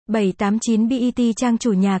789bet trang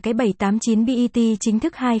chủ nhà cái 789bet chính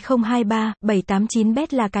thức 2023, 789bet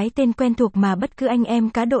là cái tên quen thuộc mà bất cứ anh em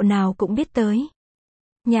cá độ nào cũng biết tới.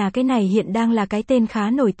 Nhà cái này hiện đang là cái tên khá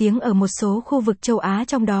nổi tiếng ở một số khu vực châu Á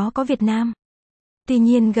trong đó có Việt Nam. Tuy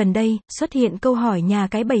nhiên gần đây, xuất hiện câu hỏi nhà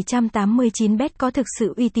cái 789bet có thực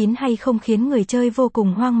sự uy tín hay không khiến người chơi vô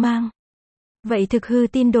cùng hoang mang. Vậy thực hư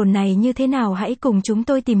tin đồn này như thế nào, hãy cùng chúng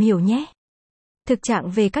tôi tìm hiểu nhé. Thực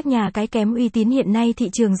trạng về các nhà cái kém uy tín hiện nay, thị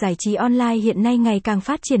trường giải trí online hiện nay ngày càng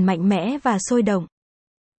phát triển mạnh mẽ và sôi động.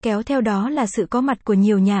 Kéo theo đó là sự có mặt của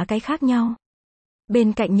nhiều nhà cái khác nhau.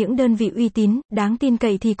 Bên cạnh những đơn vị uy tín, đáng tin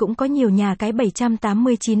cậy thì cũng có nhiều nhà cái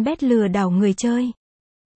 789bet lừa đảo người chơi.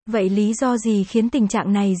 Vậy lý do gì khiến tình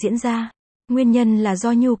trạng này diễn ra? Nguyên nhân là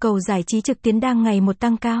do nhu cầu giải trí trực tuyến đang ngày một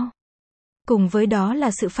tăng cao. Cùng với đó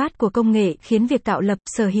là sự phát của công nghệ khiến việc tạo lập,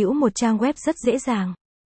 sở hữu một trang web rất dễ dàng.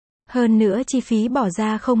 Hơn nữa chi phí bỏ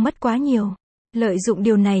ra không mất quá nhiều. Lợi dụng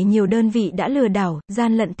điều này nhiều đơn vị đã lừa đảo,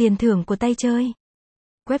 gian lận tiền thưởng của tay chơi.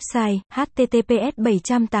 Website: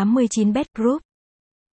 https://789bet.group